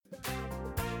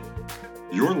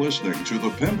You're listening to the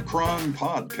Pimpcron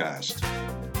Podcast.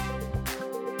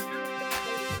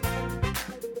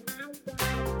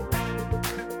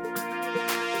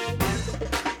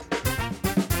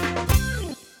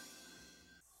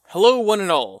 Hello, one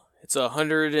and all. It's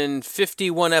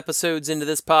 151 episodes into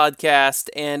this podcast,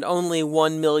 and only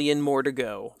 1 million more to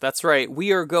go. That's right,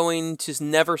 we are going to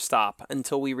never stop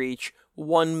until we reach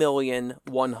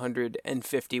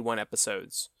 1,151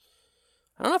 episodes.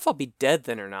 I don't know if I'll be dead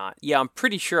then or not. Yeah, I'm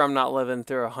pretty sure I'm not living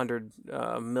through 100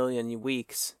 million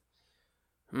weeks.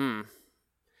 You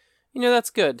know,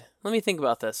 that's good. Let me think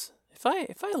about this. If I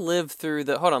live through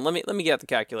the... Hold on, let me get out the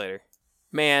calculator.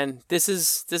 Man, this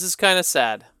is kind of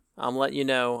sad. I'm letting you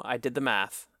know I did the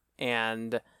math.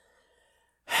 And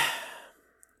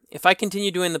if I continue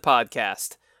doing the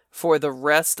podcast for the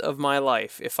rest of my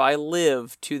life, if I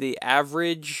live to the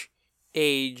average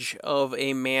age of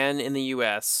a man in the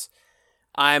U.S.,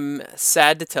 I'm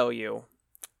sad to tell you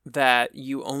that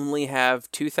you only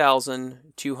have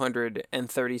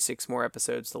 2,236 more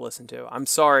episodes to listen to. I'm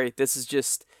sorry, this is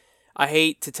just... I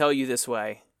hate to tell you this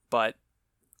way, but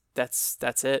that's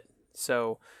it.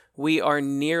 So... we are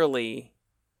nearly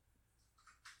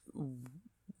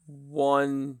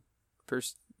 1%. What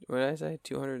did I say?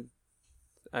 200.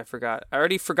 I forgot. I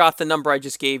already forgot the number I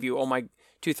just gave you. Oh my,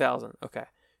 2,000. Okay,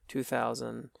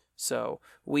 2,000. So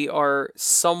we are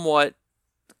somewhat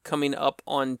coming up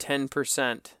on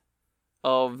 10%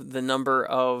 of the number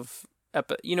of.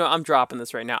 I'm dropping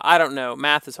this right now. I don't know.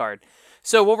 Math is hard.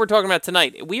 So what we're talking about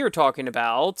tonight, we are talking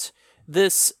about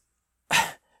this.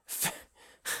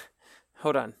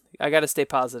 Hold on. I gotta stay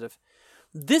positive.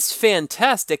 This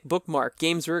fantastic bookmark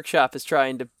Games Workshop is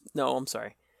trying to... No, I'm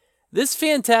sorry. This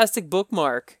fantastic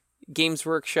bookmark Games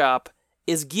Workshop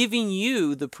is giving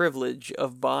you the privilege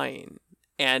of buying.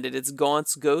 And it is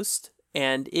Gaunt's Ghost.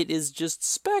 And it is just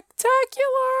spectacular!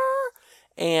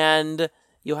 And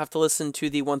you'll have to listen to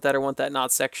the Want That or Want That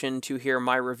Not section to hear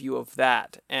my review of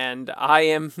that. And I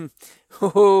am...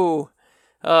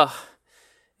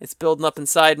 It's building up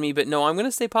inside me, but no, I'm going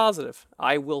to stay positive.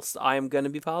 I am going to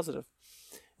be positive.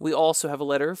 We also have a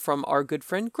letter from our good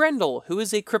friend Grendel, who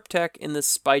is a Cryptech in the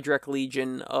Spydrek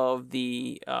Legion of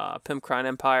the Pimpcron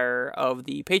Empire of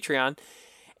the Patreon.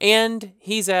 And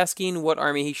he's asking what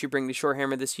army he should bring to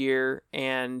Shorehammer this year,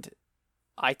 and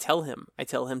I tell him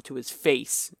to his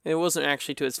face. It wasn't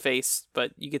actually to his face,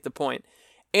 but you get the point.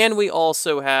 And we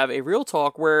also have a real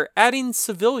talk where adding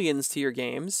civilians to your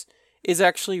games is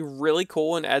actually really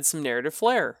cool and adds some narrative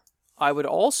flair. I would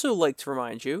also like to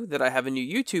remind you that I have a new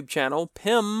YouTube channel,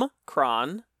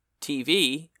 Pimpcron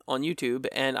TV on YouTube,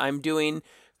 and I'm doing,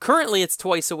 currently it's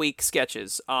twice a week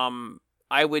sketches. I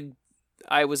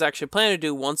was actually planning to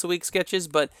do once a week sketches,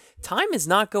 but time is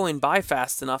not going by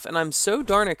fast enough, and I'm so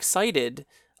darn excited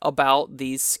about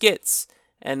these skits.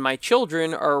 And my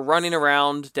children are running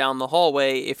around down the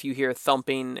hallway if you hear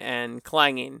thumping and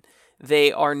clanging.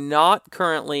 They are not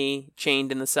currently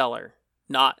chained in the cellar.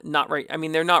 Not right. I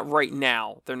mean, they're not right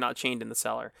now. They're not chained in the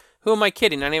cellar. Who am I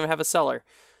kidding? I don't even have a cellar.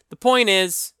 The point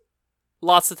is,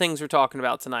 lots of things we're talking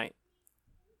about tonight.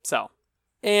 So,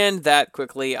 and that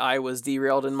quickly, I was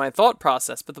derailed in my thought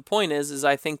process. But the point is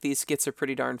I think these skits are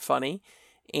pretty darn funny.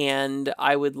 And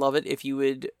I would love it if you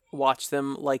would watch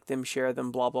them, like them, share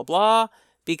them, blah, blah, blah.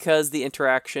 Because the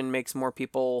interaction makes more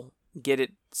people get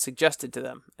it suggested to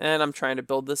them, and I'm trying to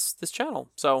build this channel,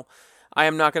 so I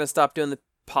am not going to stop doing the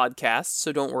podcast,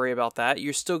 so don't worry about that.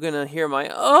 You're still going to hear my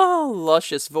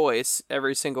luscious voice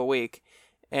every single week,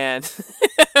 and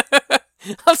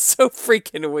I'm so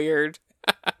freaking weird.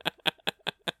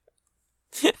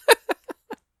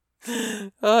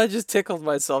 I just tickled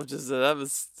myself. That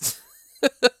was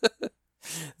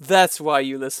that's why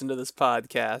you listen to this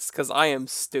podcast, because I am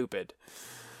stupid.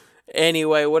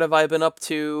 Anyway, what have I been up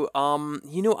to?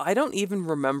 I don't even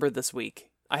remember this week.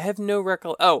 I have no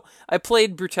I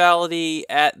played Brutality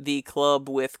at the club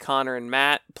with Connor and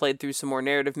Matt, played through some more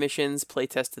narrative missions, play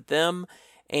tested them,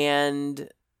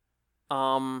 and,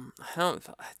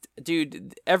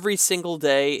 dude, every single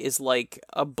day is like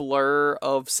a blur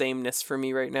of sameness for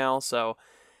me right now, so,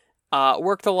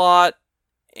 worked a lot.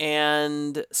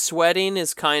 And sweating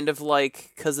is kind of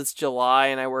like, because it's July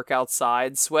and I work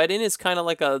outside, sweating is kind of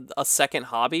like a second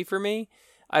hobby for me.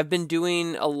 I've been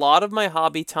doing a lot of my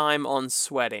hobby time on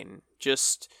sweating.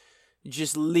 Just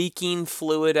leaking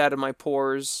fluid out of my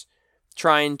pores,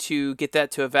 trying to get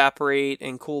that to evaporate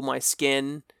and cool my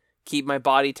skin, keep my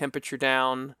body temperature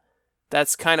down.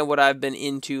 That's kind of what I've been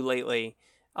into lately.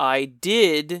 I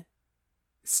did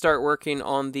start working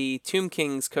on the Tomb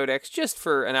Kings Codex just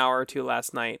for an hour or two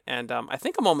last night, and I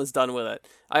think I'm almost done with it.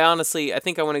 I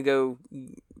think I want to go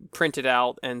print it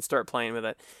out and start playing with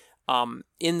it.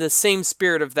 In the same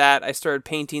spirit of that, I started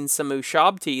painting some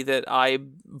Ushabti that I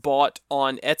bought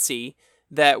on Etsy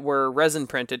that were resin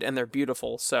printed, and they're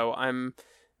beautiful. So I'm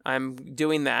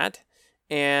doing that,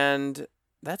 and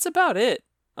that's about it.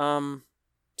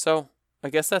 So I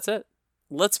guess that's it.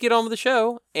 Let's get on with the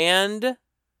show, and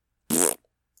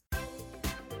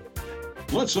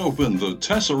let's open the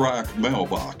Tesseract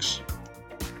mailbox.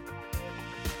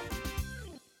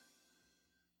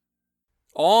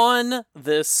 on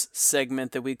this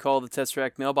segment that we call the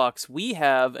Tesseract mailbox, we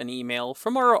have an email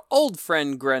from our old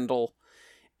friend Grendel.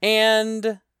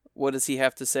 And what does he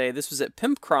have to say? This was at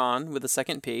pimpcron with a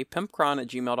second P,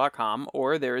 pimpcron@gmail.com,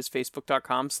 or there is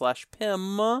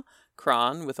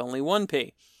facebook.com/pimpcron with only one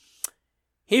P.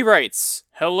 He writes,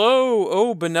 "Hello,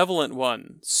 oh benevolent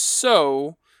one.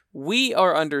 So, we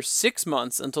are under 6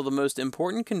 months until the most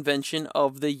important convention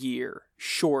of the year,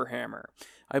 Shorehammer.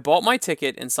 I bought my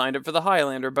ticket and signed up for the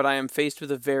Highlander, but I am faced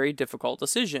with a very difficult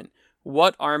decision.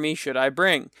 What army should I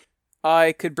bring?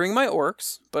 I could bring my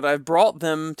orcs, but I've brought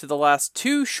them to the last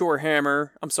 2 Shorehammer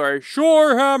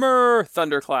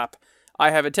Thunderclap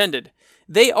I have attended.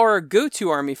 They are a go-to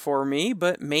army for me,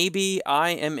 but maybe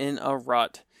I am in a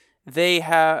rut. They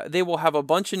will have a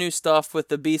bunch of new stuff with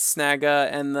the Beast Snaga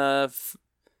and the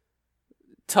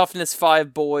Toughness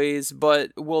 5 boys,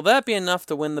 but will that be enough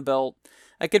to win the belt?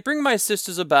 I could bring my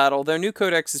Sisters of Battle. Their new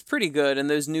codex is pretty good, and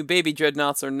those new baby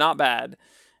dreadnoughts are not bad.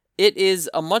 It is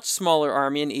a much smaller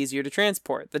army and easier to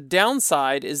transport. The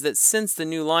downside is that since the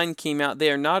new line came out, they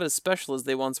are not as special as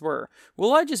they once were.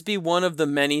 Will I just be one of the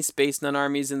many Space Nun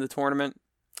armies in the tournament?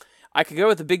 I could go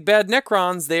with the big bad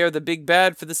Necrons. They are the big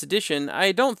bad for this edition.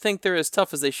 I don't think they're as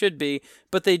tough as they should be,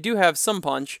 but they do have some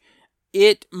punch.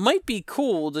 It might be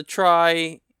cool to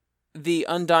try the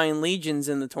Undying Legions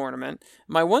in the tournament.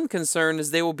 My one concern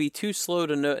is they will be too slow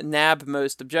to nab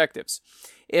most objectives.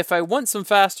 If I want some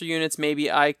faster units,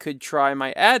 maybe I could try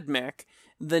my AdMech.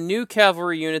 The new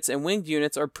cavalry units and winged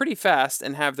units are pretty fast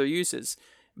and have their uses.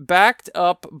 Backed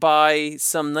up by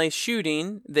some nice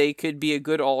shooting, they could be a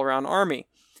good all-around army.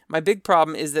 My big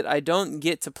problem is that I don't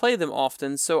get to play them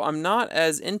often, so I'm not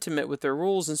as intimate with their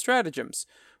rules and stratagems.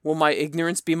 Will my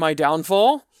ignorance be my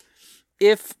downfall?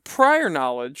 If prior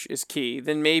knowledge is key,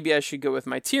 then maybe I should go with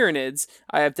my Tyranids.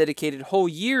 I have dedicated whole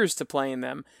years to playing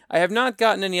them. I have not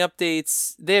gotten any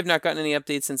updates. They have not gotten any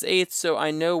updates since 8th, so I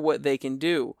know what they can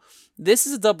do. This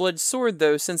is a double-edged sword,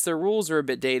 though, since their rules are a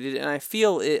bit dated, and I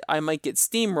feel I might get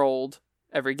steamrolled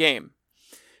every game.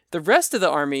 The rest of the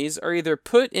armies are either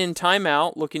put in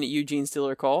timeout, looking at Eugene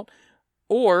Steeler Cult,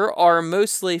 or are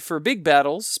mostly for big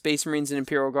battles, Space Marines and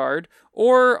Imperial Guard,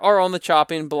 or are on the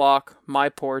chopping block, my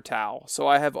poor Tau, so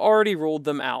I have already ruled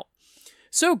them out.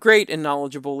 So great and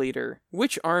knowledgeable leader,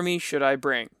 which army should I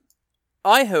bring?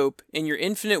 I hope, in your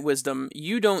infinite wisdom,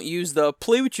 you don't use the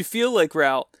play what you feel like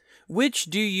route. Which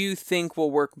do you think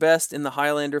will work best in the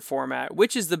Highlander format?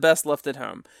 Which is the best left at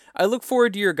home? I look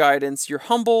forward to your guidance, your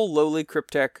humble, lowly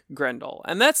Cryptech, Grendel.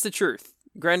 And that's the truth.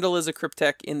 Grendel is a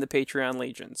Cryptech in the Patreon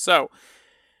Legion. So,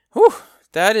 whew,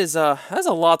 that's a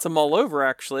lot to mull over,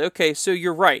 actually. Okay, so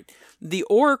you're right. The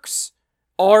orcs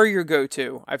are your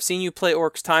go-to. I've seen you play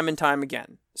orcs time and time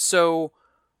again. So,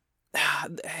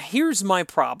 here's my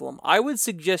problem. I would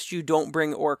suggest you don't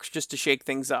bring orcs just to shake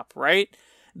things up, right?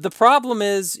 The problem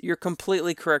is, you're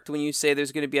completely correct when you say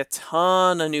there's going to be a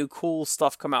ton of new cool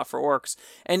stuff come out for orcs.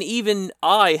 And even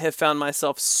I have found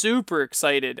myself super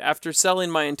excited after selling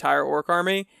my entire orc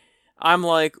army. I'm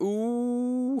like,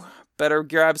 ooh, better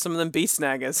grab some of them Beast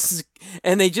Snagas.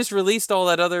 And they just released all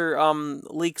that other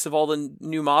leaks of all the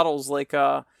new models, like,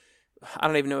 I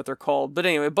don't even know what they're called. But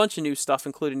anyway, a bunch of new stuff,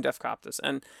 including Defcoptus.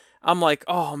 And I'm like,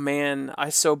 oh man, I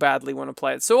so badly want to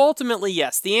play it. So ultimately,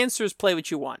 yes, the answer is play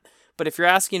what you want. But if you're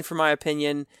asking for my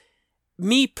opinion,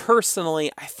 me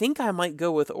personally, I think I might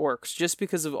go with orcs, just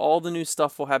because of all the new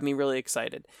stuff will have me really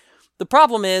excited. The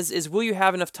problem is will you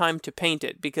have enough time to paint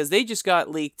it? Because they just got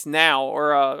leaked now,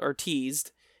 or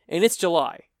teased, and it's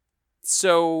July.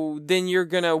 So then you're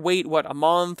going to wait, a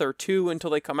month or 2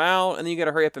 until they come out, and then you got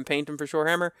to hurry up and paint them for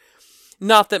Shorehammer.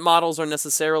 Not that models are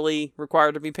necessarily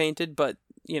required to be painted, but,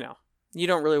 you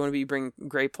don't really want to be bringing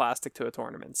gray plastic to a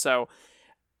tournament. So,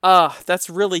 that's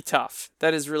really tough.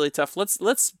 That is really tough.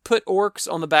 Let's put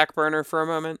orcs on the back burner for a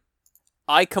moment.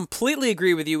 I completely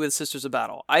agree with you with Sisters of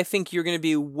Battle. I think you're going to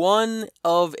be one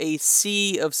of a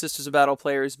sea of Sisters of Battle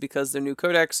players because their new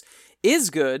codex is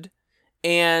good,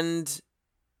 and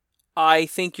I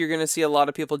think you're going to see a lot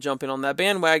of people jumping on that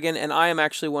bandwagon, and I am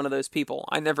actually one of those people.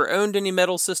 I never owned any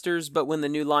Metal Sisters, but when the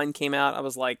new line came out, I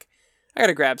was like, I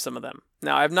gotta grab some of them.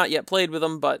 Now, I have not yet played with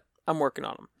them, but I'm working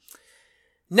on them.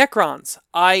 Necrons.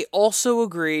 I also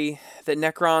agree that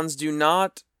Necrons do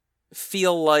not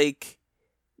feel like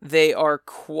they are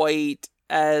quite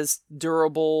as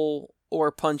durable or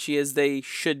punchy as they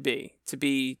should be to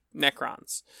be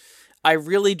Necrons. I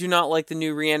really do not like the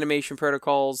new reanimation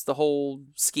protocols, the whole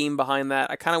scheme behind that.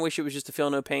 I kind of wish it was just to feel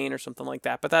no pain or something like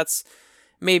that, but that's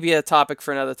maybe a topic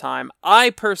for another time. I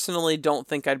personally don't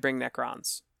think I'd bring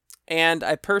Necrons. And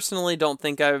I personally don't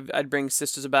think I'd bring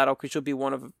Sisters of Battle, because you'll be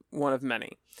one of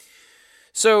many.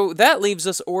 So that leaves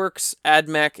us Orcs,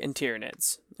 Admech, and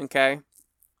Tyranids. Okay?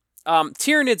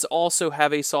 Tyranids also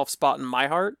have a soft spot in my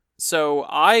heart. So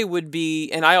I would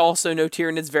be, and I also know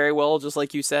Tyranids very well, just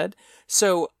like you said.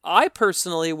 So I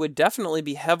personally would definitely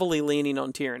be heavily leaning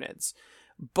on Tyranids.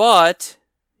 But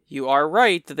you are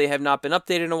right that they have not been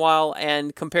updated in a while,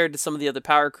 and compared to some of the other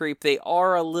power creep, they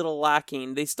are a little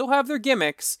lacking. They still have their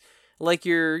gimmicks, like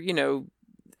your,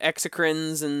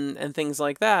 Exocrines and things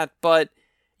like that, but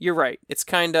you're right. It's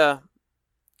kind of...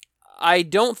 I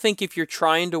don't think if you're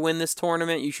trying to win this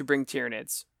tournament, you should bring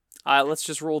Tyranids. Let's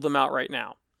just rule them out right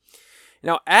now.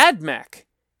 Now, Admech.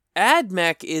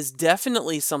 Admech is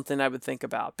definitely something I would think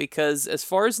about, because as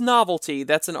far as novelty,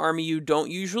 that's an army you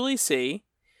don't usually see,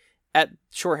 at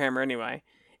Shorehammer anyway.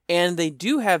 And they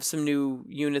do have some new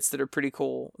units that are pretty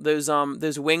cool. Those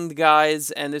winged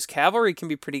guys and those cavalry can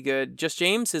be pretty good. Just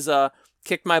James has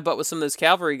kicked my butt with some of those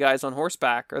cavalry guys on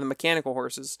horseback, or the mechanical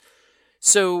horses.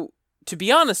 So, to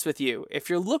be honest with you, if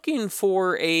you're looking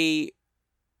for a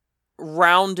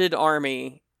rounded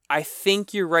army, I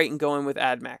think you're right in going with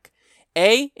Admech.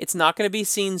 A, it's not going to be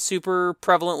seen super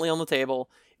prevalently on the table.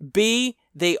 B,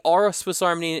 they are a Swiss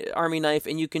Army knife,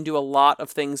 and you can do a lot of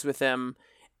things with them.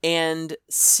 And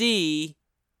C,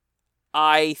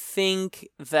 I think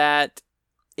that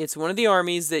it's one of the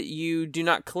armies that you do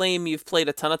not claim you've played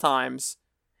a ton of times,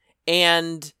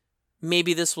 and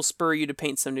maybe this will spur you to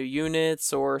paint some new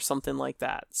units or something like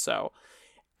that. So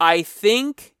I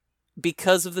think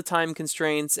because of the time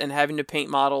constraints and having to paint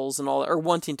models and all, or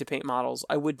wanting to paint models,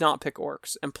 I would not pick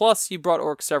Orcs. And plus, you brought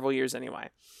Orcs several years anyway.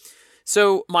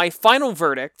 So my final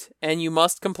verdict, and you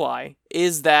must comply,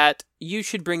 is that you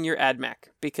should bring your Admech,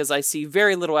 because I see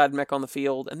very little Admech on the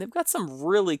field, and they've got some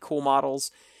really cool models.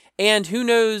 And who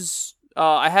knows,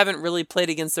 I haven't really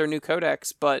played against their new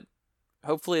codex, but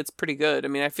hopefully it's pretty good. I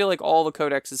mean, I feel like all the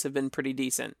codexes have been pretty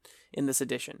decent in this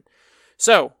edition.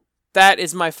 So, that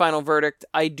is my final verdict.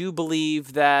 I do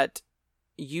believe that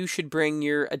you should bring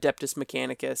your Adeptus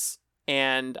Mechanicus,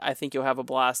 and I think you'll have a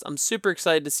blast. I'm super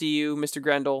excited to see you, Mr.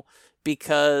 Grendel,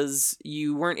 because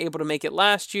you weren't able to make it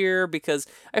last year, because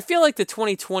I feel like the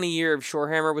 2020 year of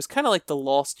Shorehammer was kind of like the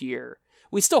lost year.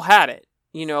 We still had it.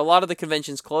 A lot of the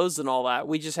conventions closed and all that.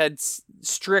 We just had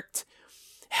strict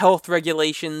health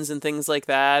regulations and things like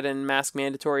that, and mask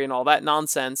mandatory and all that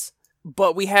nonsense.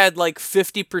 But we had like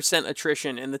 50%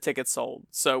 attrition in the tickets sold.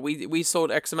 So we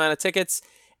sold X amount of tickets,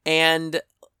 and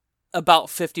about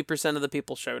 50% of the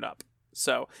people showed up.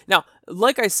 So, now,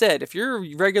 like I said, if you're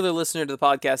a regular listener to the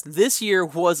podcast, this year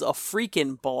was a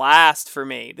freaking blast for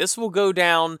me. This will go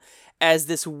down as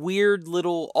this weird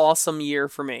little awesome year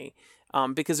for me.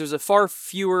 Because there's a far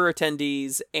fewer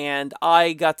attendees, and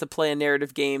I got to play in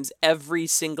narrative games every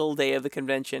single day of the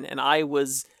convention, and I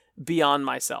was beyond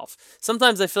myself.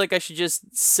 Sometimes I feel like I should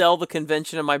just sell the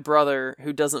convention to my brother,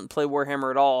 who doesn't play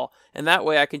Warhammer at all, and that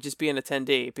way I can just be an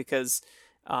attendee, because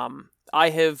I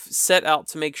have set out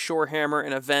to make Shorehammer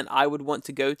an event I would want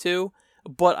to go to,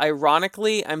 but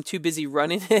ironically, I'm too busy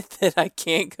running it that I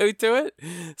can't go to it.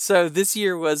 So this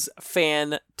year was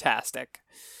fantastic.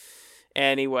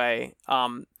 Anyway,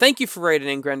 thank you for writing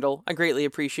in, Grendel. I greatly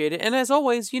appreciate it. And as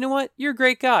always, you know what? You're a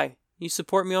great guy. You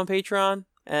support me on Patreon,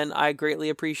 and I greatly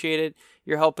appreciate it.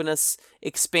 You're helping us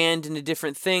expand into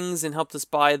different things, and helped us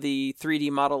buy the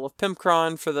 3D model of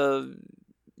Pimpcron for the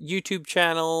YouTube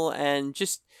channel, and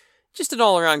just an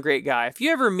all-around great guy. If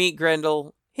you ever meet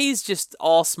Grendel, he's just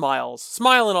all smiles.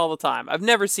 Smiling all the time. I've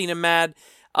never seen him mad.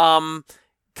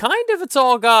 Kind of a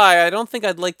tall guy. I don't think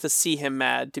I'd like to see him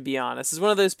mad, to be honest. He's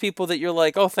one of those people that you're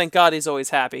like, oh, thank God he's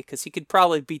always happy, because he could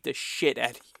probably beat the shit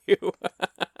out of you.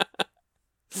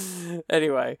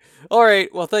 Anyway.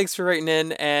 Alright, well, thanks for writing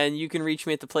in, and you can reach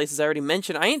me at the places I already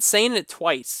mentioned. I ain't saying it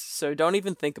twice, so don't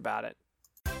even think about it.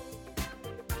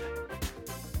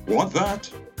 Want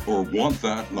that, or want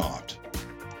that not?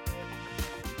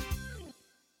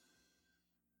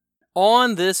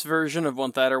 On this version of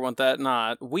Want That or Want That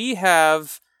Not, we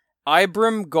have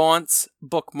Ibram Gaunt's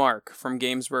bookmark from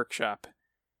Games Workshop.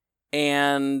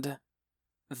 And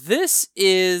this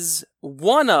is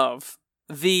one of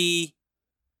the...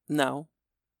 No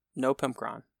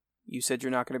Pimpcron. You said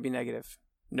you're not going to be negative.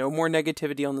 No more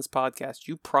negativity on this podcast.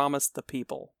 You promised the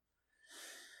people.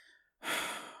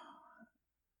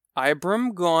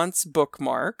 Ibram Gaunt's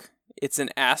bookmark. It's an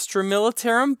Astra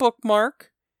Militarum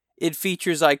bookmark. It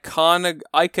features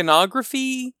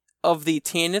iconography of the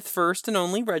 10th First and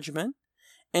Only Regiment,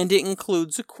 and it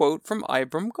includes a quote from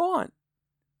Ibram Gaunt.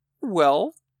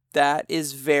 Well, that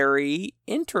is very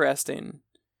interesting.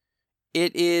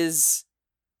 It is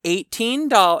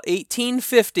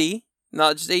 $18.50,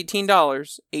 not just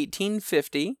 $18,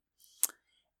 $18.50,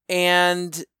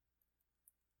 and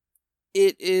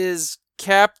it is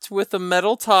capped with a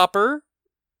metal topper,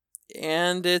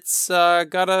 and it's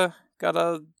got a.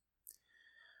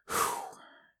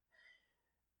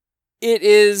 It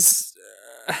is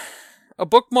a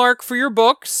bookmark for your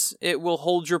books. It will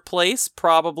hold your place,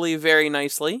 probably very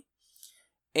nicely,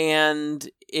 and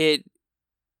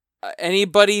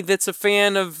anybody that's a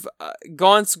fan of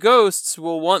Gaunt's Ghosts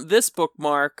will want this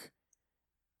bookmark,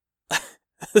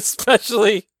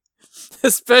 especially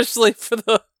for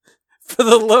the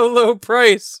low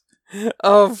price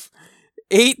of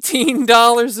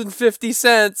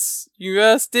 $18.50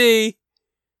 USD.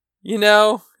 You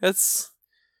know, this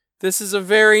is a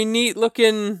very neat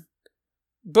looking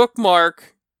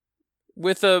bookmark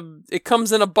it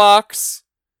comes in a box.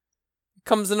 It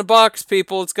comes in a box,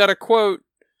 people. It's got a quote.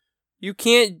 You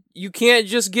can't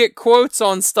just get quotes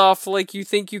on stuff like you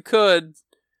think you could.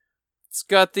 It's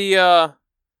got the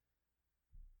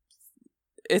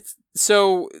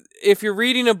so if you're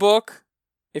reading a book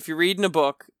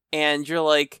and you're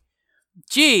like,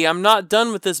 gee, I'm not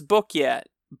done with this book yet,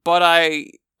 but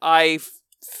I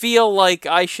feel like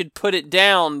I should put it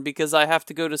down because I have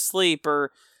to go to sleep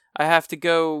or I have to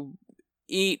go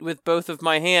eat with both of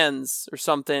my hands or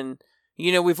something.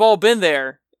 You know, we've all been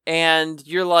there. And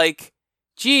you're like,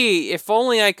 gee, if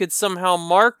only I could somehow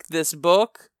mark this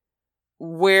book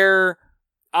where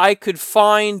I could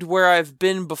find where I've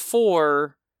been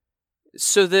before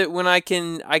so that when I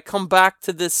come back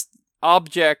to this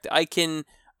object, I can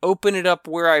open it up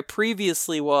where I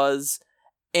previously was.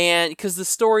 And because the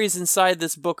stories inside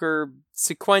this book are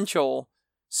sequential,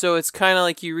 so it's kind of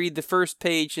like you read the first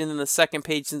page and then the second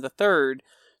page and the third.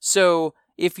 So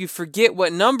if you forget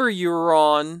what number you were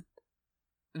on,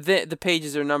 the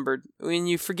pages are numbered. When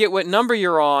you forget what number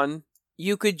you're on,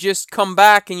 you could just come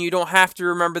back and you don't have to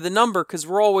remember the number, because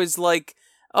we're always like,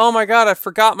 oh my god, I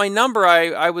forgot my number.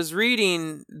 I was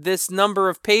reading this number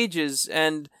of pages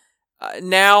and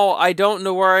now I don't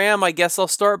know where I am. I guess I'll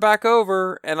start back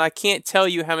over, and I can't tell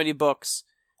you how many books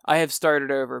I have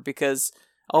started over because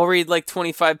I'll read like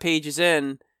 25 pages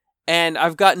in and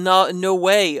I've got no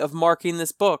way of marking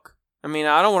this book. I mean,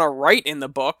 I don't want to write in the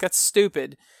book. That's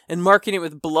stupid. And marking it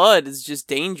with blood is just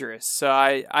dangerous. So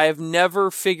I have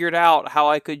never figured out how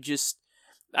I could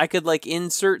like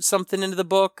insert something into the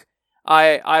book.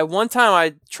 One time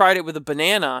I tried it with a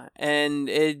banana and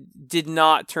it did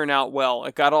not turn out well.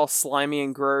 It got all slimy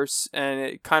and gross and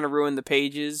it kind of ruined the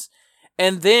pages.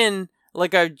 And then,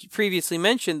 like I previously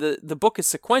mentioned, the book is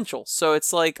sequential. So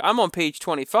it's like I'm on page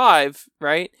 25,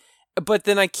 right? But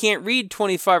then I can't read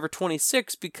 25 or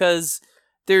 26 because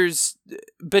there's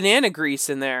banana grease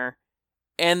in there.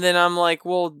 And then I'm like,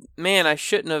 well, man, I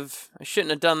shouldn't have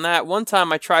done that. One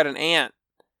time I tried an ant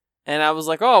and I was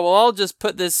like, oh, well, I'll just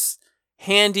put this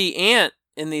handy ant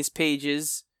in these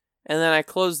pages, and then I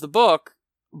closed the book.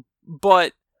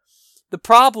 But the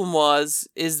problem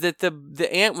is that the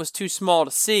ant was too small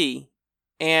to see,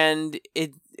 and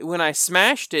when I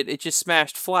smashed it just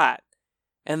smashed flat.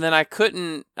 And then I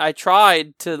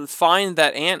tried to find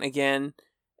that ant again,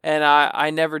 and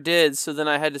I never did, so then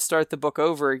I had to start the book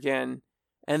over again.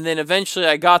 And then eventually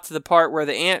I got to the part where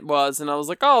the ant was, and I was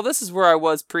like, oh, this is where I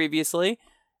was previously.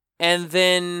 And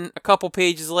then a couple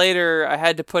pages later, I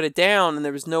had to put it down, and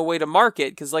there was no way to mark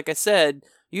it, because like I said,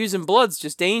 using blood's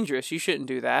just dangerous. You shouldn't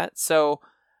do that. So,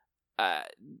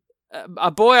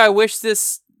 boy, I wish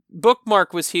this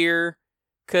bookmark was here,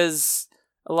 because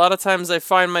a lot of times I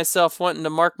find myself wanting to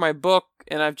mark my book,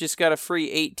 and I've just got a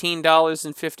free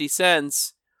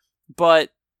 $18.50. But,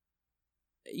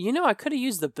 you know, I could have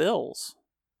used the bills.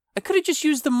 I could have just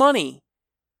used the money.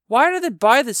 Why did I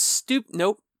buy this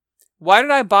Nope. Why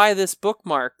did I buy this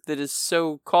bookmark that is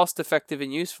so cost-effective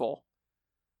and useful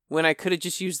when I could have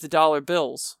just used the dollar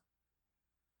bills?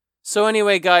 So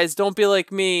anyway, guys, don't be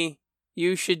like me.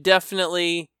 You should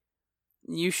definitely,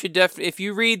 if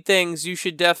you read things, you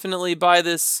should definitely buy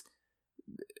this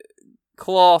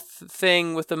cloth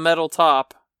thing with a metal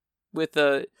top.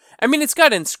 It's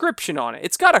got inscription on it.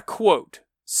 It's got a quote.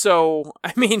 So,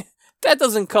 that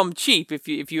doesn't come cheap if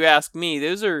you ask me.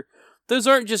 Those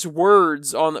aren't just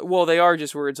words on. Well, they are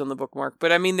just words on the bookmark,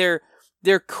 but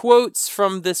They're quotes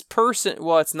from this person.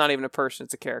 Well, it's not even a person,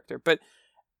 it's a character. But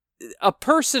a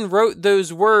person wrote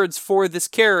those words for this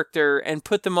character and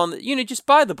put them on the, just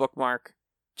buy the bookmark.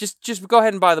 Just go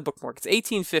ahead and buy the bookmark. It's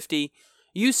 $18.50.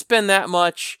 You spend that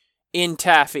much in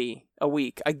taffy a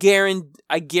week. I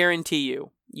guarantee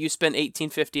you spend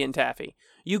 $18.50 in taffy.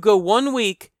 You go 1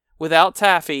 week without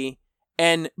taffy,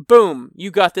 and boom, you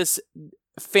got this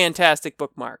fantastic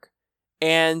bookmark.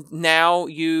 And now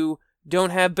you don't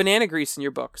have banana grease in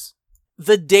your books.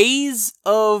 The days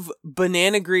of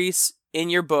banana grease in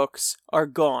your books are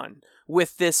gone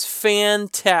with this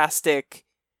fantastic,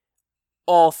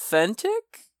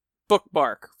 authentic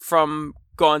bookmark from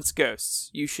Gaunt's Ghosts.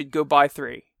 You should go buy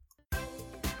 3.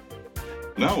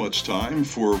 Now it's time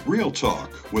for Real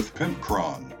Talk with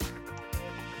Pimpcron.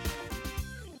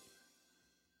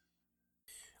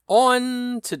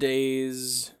 On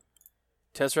today's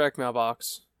Tesseract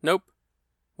mailbox. Nope.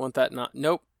 Want that not?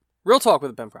 Nope. Real Talk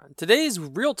with the Pimpcron. Today's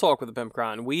Real Talk with the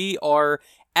Pimpcron. We are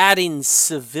adding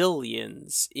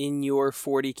civilians in your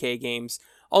 40k games.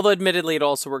 Although admittedly it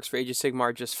also works for Age of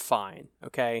Sigmar just fine.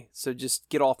 Okay? So just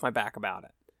get off my back about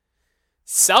it.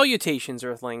 Salutations,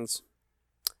 Earthlings.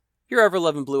 Your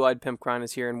ever-loving blue-eyed Pimpcron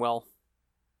is here and well.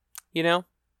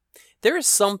 There is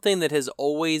something that has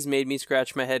always made me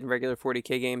scratch my head in regular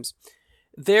 40k games.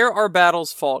 There are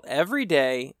battles fought every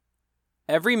day,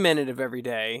 every minute of every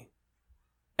day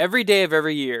of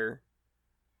every year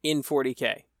in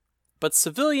 40k. But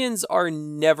civilians are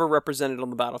never represented on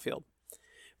the battlefield.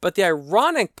 But the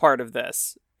ironic part of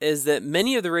this is that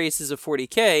many of the races of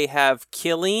 40k have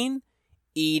killing,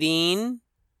 eating,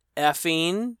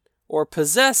 effing, or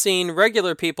possessing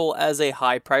regular people as a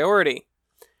high priority.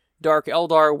 Dark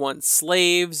Eldar want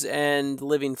slaves and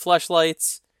living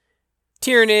fleshlights.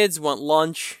 Tyranids want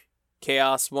lunch.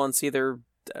 Chaos wants either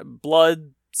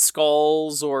blood,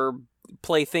 skulls, or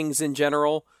playthings in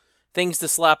general. Things to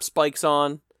slap spikes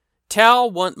on. Tau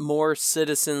want more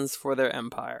citizens for their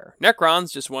empire.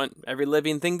 Necrons just want every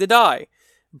living thing to die.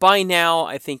 By now,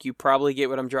 I think you probably get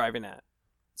what I'm driving at.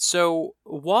 So,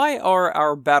 why are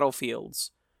our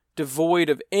battlefields devoid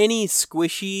of any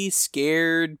squishy,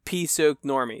 scared, pea-soaked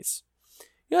normies?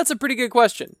 That's a pretty good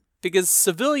question, because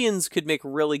civilians could make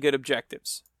really good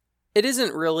objectives. It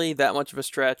isn't really that much of a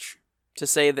stretch to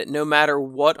say that no matter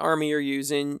what army you're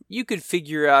using, you could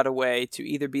figure out a way to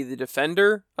either be the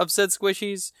defender of said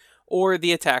squishies, or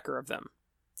the attacker of them.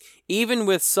 Even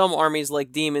with some armies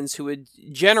like demons who would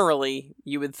generally,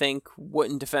 you would think,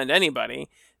 wouldn't defend anybody,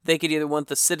 they could either want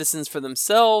the citizens for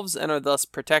themselves and are thus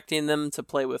protecting them to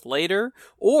play with later,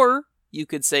 or you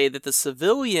could say that the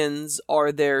civilians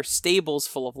are their stables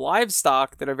full of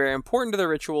livestock that are very important to their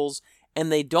rituals, and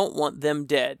they don't want them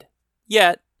dead.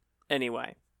 Yet,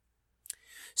 anyway.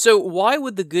 So why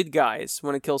would the good guys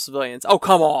want to kill civilians? Oh,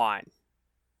 come on!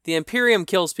 The Imperium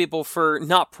kills people for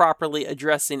not properly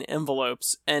addressing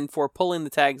envelopes and for pulling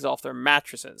the tags off their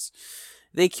mattresses.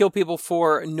 They kill people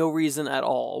for no reason at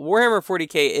all. Warhammer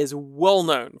 40k is well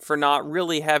known for not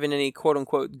really having any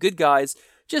quote-unquote good guys,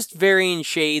 just varying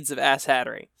shades of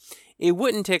asshattery. It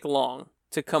wouldn't take long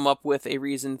to come up with a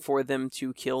reason for them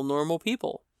to kill normal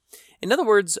people. In other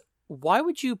words, why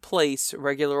would you place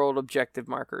regular old objective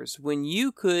markers when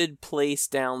you could place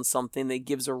down something that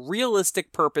gives a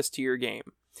realistic purpose to your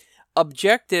game?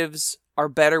 Objectives are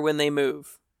better when they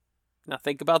move. Now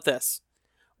think about this.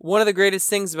 One of the greatest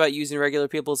things about using regular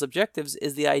people as objectives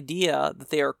is the idea that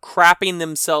they are crapping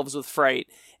themselves with fright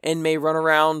and may run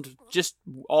around just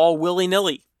all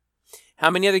willy-nilly. How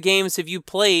many other games have you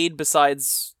played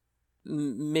besides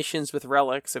missions with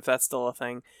relics, if that's still a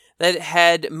thing, that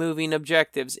had moving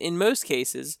objectives? In most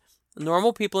cases,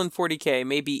 normal people in 40k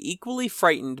may be equally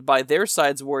frightened by their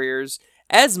side's warriors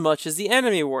as much as the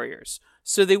enemy warriors.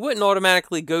 So they wouldn't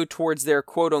automatically go towards their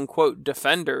quote-unquote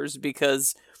defenders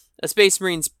because a Space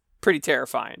Marine's pretty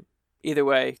terrifying. Either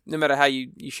way, no matter how you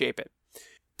shape it.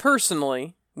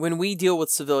 Personally, when we deal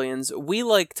with civilians, we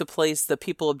like to place the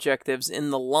people objectives in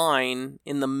the line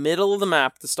in the middle of the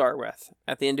map to start with.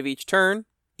 At the end of each turn,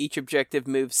 each objective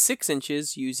moves 6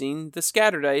 inches using the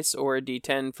scatter dice or a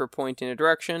d10 for pointing a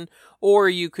direction, or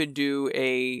you could do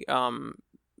a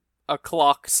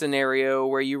clock scenario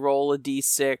where you roll a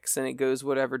d6 and it goes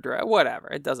whatever,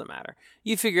 it doesn't matter.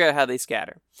 You figure out how they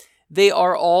scatter. They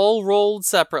are all rolled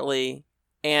separately,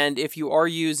 and if you are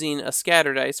using a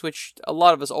scatter dice, which a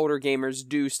lot of us older gamers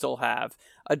do still have,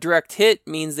 a direct hit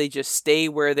means they just stay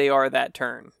where they are that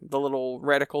turn. The little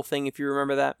reticle thing, if you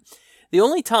remember that. The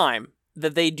only time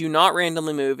that they do not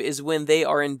randomly move is when they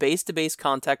are in base-to-base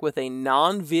contact with a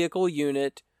non-vehicle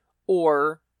unit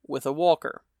or with a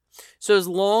walker. So as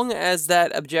long as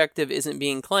that objective isn't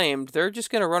being claimed, they're just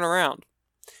going to run around.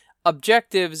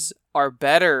 Objectives are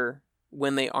better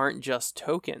when they aren't just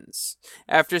tokens.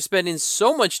 After spending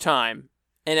so much time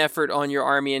and effort on your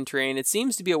army and terrain, it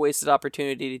seems to be a wasted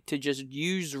opportunity to just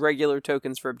use regular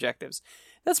tokens for objectives.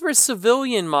 That's where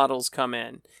civilian models come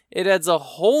in. It adds a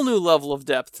whole new level of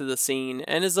depth to the scene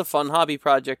and is a fun hobby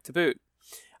project to boot.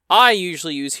 I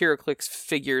usually use HeroClix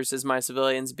figures as my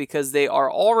civilians because they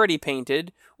are already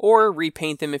painted, or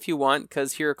repaint them if you want,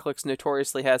 because HeroClix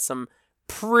notoriously has some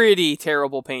pretty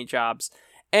terrible paint jobs,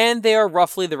 and they are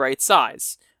roughly the right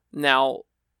size. Now,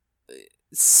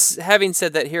 having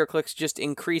said that, HeroClix just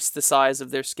increased the size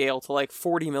of their scale to like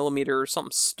 40mm or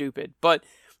something stupid, but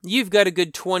you've got a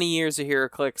good 20 years of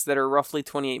HeroClix that are roughly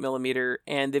 28mm,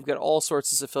 and they've got all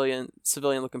sorts of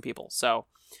civilian-looking people, so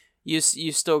you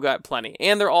still got plenty.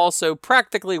 And they're also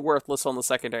practically worthless on the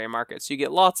secondary market, so you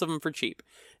get lots of them for cheap.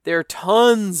 There are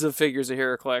tons of figures of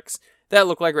HeroClix that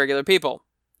look like regular people,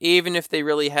 even if they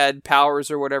really had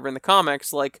powers or whatever in the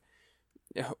comics, like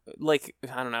I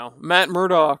don't know, Matt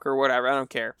Murdock or whatever, I don't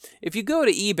care. If you go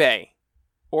to eBay,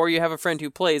 or you have a friend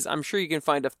who plays, I'm sure you can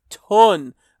find a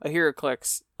ton of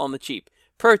HeroClix on the cheap.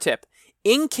 Pro tip: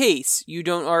 in case you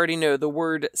don't already know, the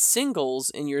word singles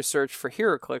in your search for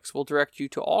HeroClix will direct you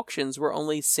to auctions where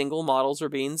only single models are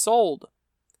being sold.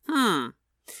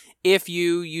 If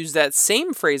you use that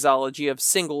same phraseology of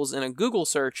singles in a Google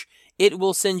search, it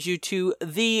will send you to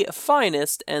the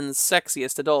finest and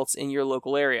sexiest adults in your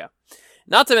local area.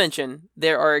 Not to mention,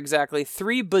 there are exactly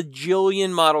 3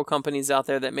 bajillion model companies out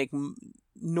there that make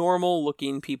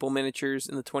normal-looking people miniatures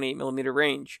in the 28mm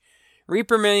range.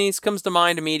 Reaper Minis comes to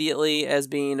mind immediately as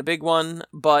being a big one,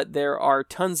 but there are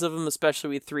tons of them,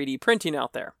 especially with 3D printing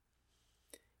out there.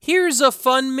 Here's a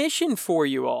fun mission for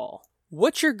you all.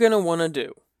 What you're going to want to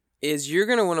do is you're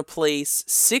going to want to place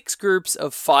 6 groups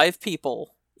of 5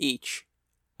 people each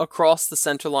across the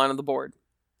center line of the board,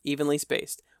 evenly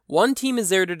spaced. One team is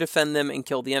there to defend them and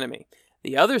kill the enemy.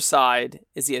 The other side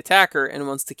is the attacker and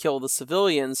wants to kill the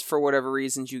civilians for whatever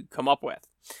reasons you come up with.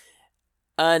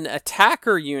 An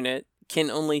attacker unit can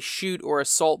only shoot or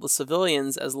assault the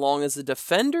civilians as long as the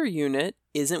defender unit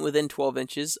isn't within 12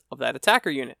 inches of that attacker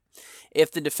unit.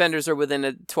 If the defenders are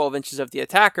within 12 inches of the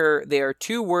attacker, they are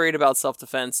too worried about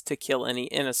self-defense to kill any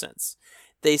innocents.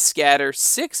 They scatter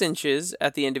 6 inches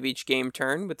at the end of each game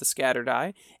turn with the scatter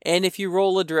die, and if you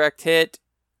roll a direct hit,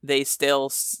 they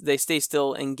stay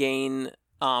still and gain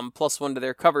 +1 to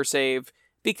their cover save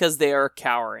because they are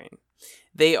cowering.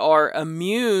 They are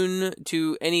immune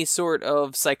to any sort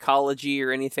of psychology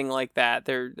or anything like that.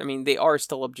 They are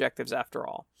still objectives after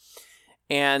all.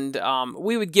 And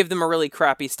we would give them a really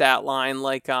crappy stat line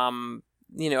like,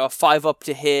 a 5 up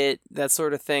to hit, that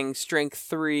sort of thing, strength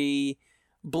 3,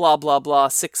 blah, blah, blah,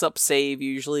 6 up save,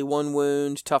 usually 1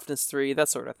 wound, toughness 3, that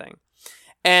sort of thing.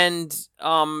 And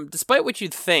despite what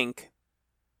you'd think,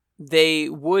 they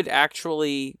would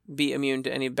actually be immune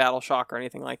to any battle shock or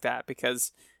anything like that,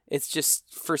 because it's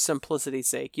just for simplicity's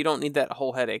sake. You don't need that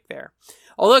whole headache there.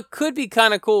 Although it could be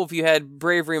kind of cool if you had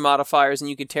bravery modifiers and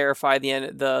you could terrify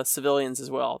the civilians as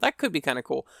well. That could be kind of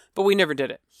cool, but we never did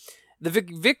it. The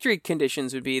victory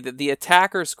conditions would be that the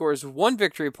attacker scores 1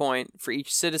 victory point for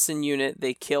each citizen unit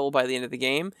they kill by the end of the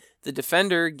game. The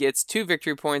defender gets 2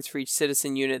 victory points for each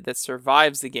citizen unit that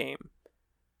survives the game.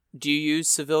 Do you use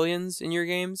civilians in your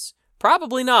games?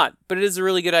 Probably not, but it is a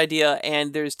really good idea,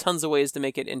 and there's tons of ways to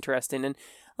make it interesting. And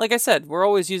like I said, we're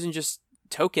always using just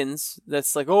tokens.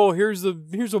 That's like, oh, here's a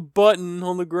button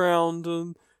on the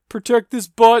ground. Protect this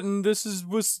button. This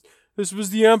was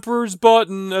the Emperor's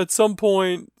button at some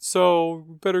point, so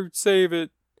better save it.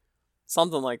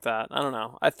 Something like that. I don't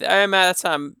know.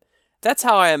 That's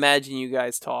how I imagine you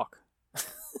guys talk.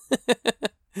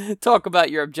 Talk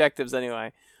about your objectives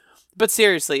anyway. But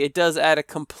seriously, it does add a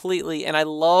completely, and I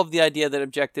love the idea that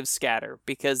objectives scatter,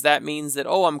 because that means that,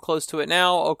 oh, I'm close to it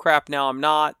now, oh crap, now I'm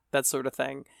not, that sort of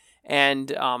thing.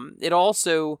 And it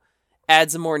also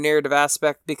adds a more narrative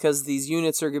aspect, because these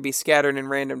units are going to be scattered in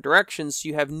random directions, so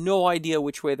you have no idea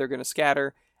which way they're going to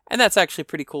scatter, and that's actually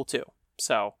pretty cool too.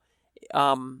 So,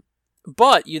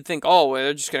 but you'd think, oh, well,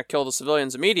 they're just going to kill the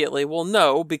civilians immediately. Well,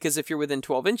 no, because if you're within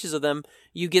 12 inches of them,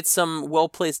 you get some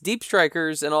well-placed deep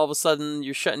strikers, and all of a sudden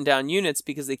you're shutting down units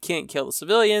because they can't kill the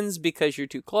civilians because you're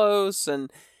too close.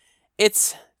 And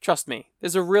trust me,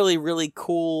 there's a really, really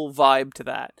cool vibe to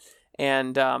that.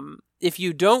 And if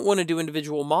you don't want to do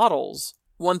individual models,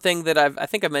 one thing that I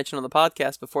think I've mentioned on the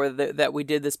podcast before that we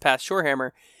did this past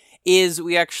Shorehammer is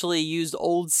we actually used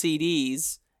old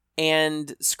CDs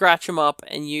and scratch them up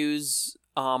and use,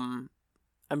 I'm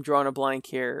drawing a blank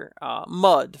here,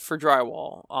 mud for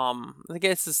drywall. I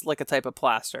guess it's like a type of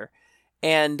plaster.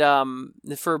 and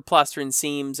for plastering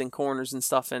seams and corners and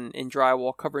stuff in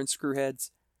drywall, covering screw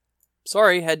heads.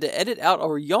 Sorry, had to edit out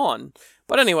our yawn.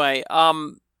 But anyway,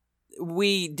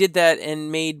 we did that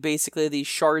and made basically these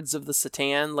shards of the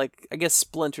C'tan, like, I guess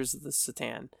splinters of the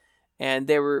C'tan. And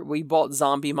we bought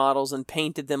zombie models and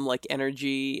painted them like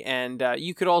energy, and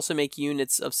you could also make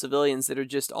units of civilians that are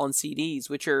just on CDs,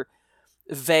 which are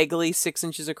vaguely 6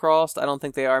 inches across. I don't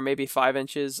think they are, maybe 5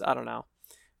 inches, I don't know.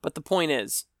 But the point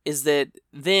is that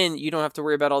then you don't have to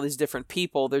worry about all these different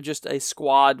people. They're just a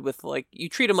squad with, like, you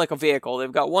treat them like a vehicle.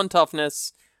 They've got 1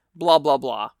 toughness, blah, blah,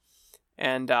 blah.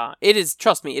 And it is,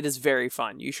 trust me, it is very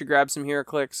fun. You should grab some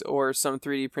HeroClix or some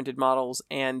 3D printed models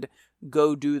and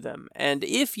go do them. And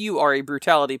if you are a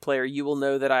Brutality player, you will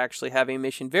know that I actually have a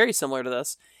mission very similar to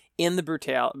this in the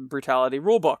Brutality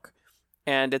rulebook.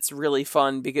 And it's really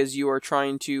fun because you are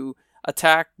trying to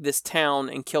attack this town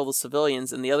and kill the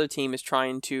civilians, and the other team is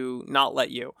trying to not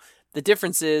let you. The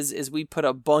difference is we put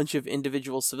a bunch of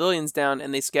individual civilians down,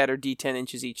 and they scatter D10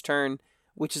 inches each turn,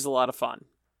 which is a lot of fun.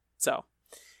 So,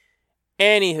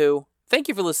 anywho, thank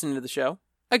you for listening to the show.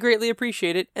 I greatly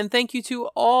appreciate it, and thank you to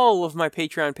all of my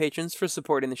Patreon patrons for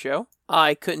supporting the show.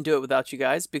 I couldn't do it without you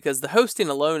guys, because the hosting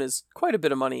alone is quite a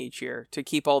bit of money each year to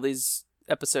keep all these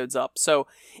episodes up. So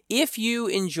if you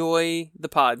enjoy the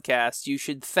podcast, you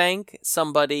should thank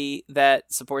somebody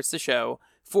that supports the show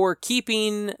for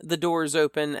keeping the doors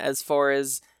open as far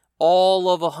as all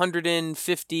of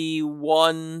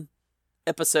 151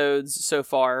 episodes so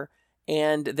far,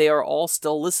 and they are all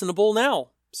still listenable now.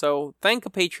 So thank a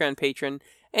Patreon patron,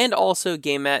 and also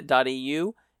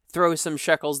GameMat.eu. Throw some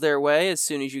shekels their way as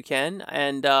soon as you can,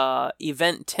 and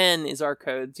Event 10 is our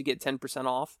code to get 10%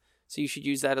 off, so you should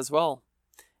use that as well.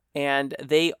 And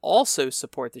they also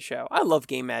support the show. I love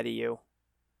GameMat.eu.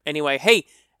 Anyway, hey,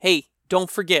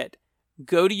 don't forget,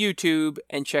 go to YouTube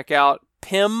and check out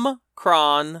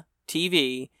Pimcron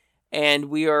TV, and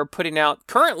we are putting out,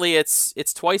 currently it's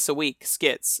twice a week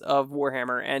skits of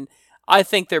Warhammer, and I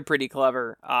think they're pretty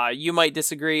clever. You might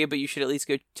disagree, but you should at least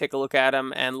go take a look at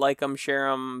them and like them, share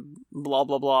them, blah,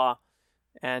 blah, blah.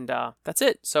 And that's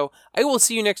it. So I will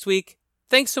see you next week.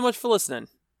 Thanks so much for listening.